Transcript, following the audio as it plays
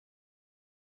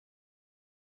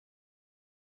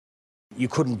you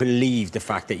couldn't believe the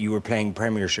fact that you were playing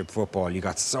Premiership football. You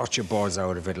got such a buzz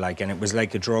out of it, like, and it was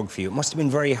like a drug for you. It must have been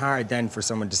very hard then for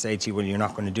someone to say to you, well, you're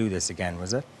not going to do this again,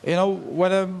 was it? You know,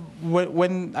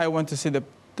 when I went to see the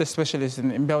specialist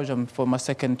in Belgium for my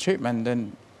second treatment,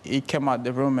 then he came out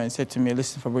the room and said to me,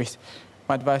 listen, Fabrice,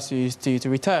 my advice to you is to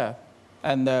retire.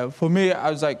 And for me,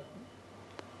 I was like,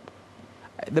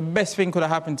 the best thing could have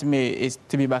happened to me is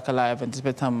to be back alive and to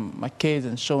spend time with my kids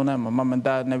and Shona, my mum and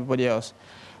dad and everybody else.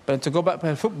 But to go back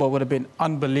playing football would have been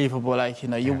unbelievable. Like, you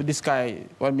know, this guy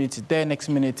 1 minute is there, next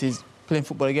minute he's playing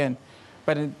football again.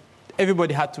 But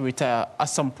everybody had to retire at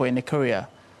some point in their career.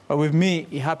 But with me,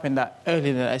 it happened that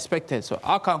earlier than I expected. So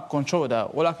I can't control that.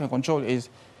 All I can control is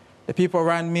the people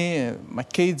around me, my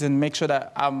kids, and make sure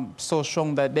that I'm so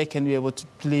strong that they can be able to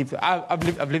live. I've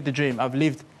lived the dream. I've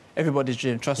lived everybody's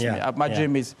dream, trust me. My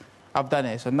dream is, I've done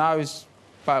it. So now it's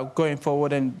about going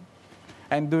forward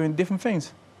and doing different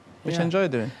things, which I enjoy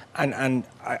doing. And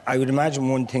I would imagine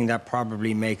one thing that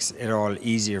probably makes it all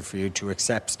easier for you to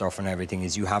accept stuff and everything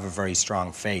is you have a very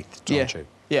strong faith, don't you?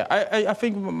 Yeah, I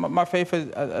think my faith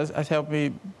has helped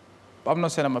me. I'm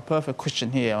not saying I'm a perfect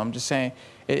Christian here. I'm just saying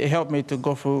it helped me to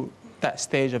go through that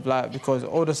stage of life, because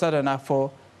all of a sudden I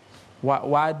thought,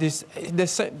 why this?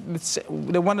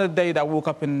 The one of the day that I woke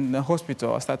up in the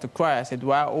hospital, I started to cry. I said,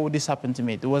 why all this happened to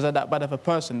me? Was I that bad of a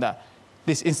person that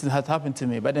this incident had happened to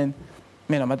me? But then,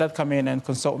 you know, my dad came in and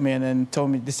consulted me and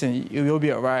told me, listen, you'll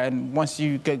be all right. And once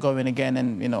you get going again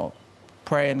and, you know,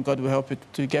 pray and God will help you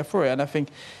to get through it. And I think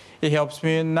it helps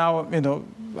me. And now, you know,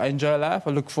 I enjoy life. I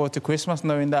look forward to Christmas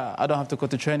knowing that I don't have to go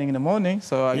to training in the morning.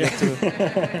 So I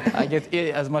get to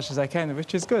eat as much as I can,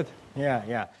 which is good. Yeah,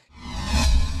 yeah.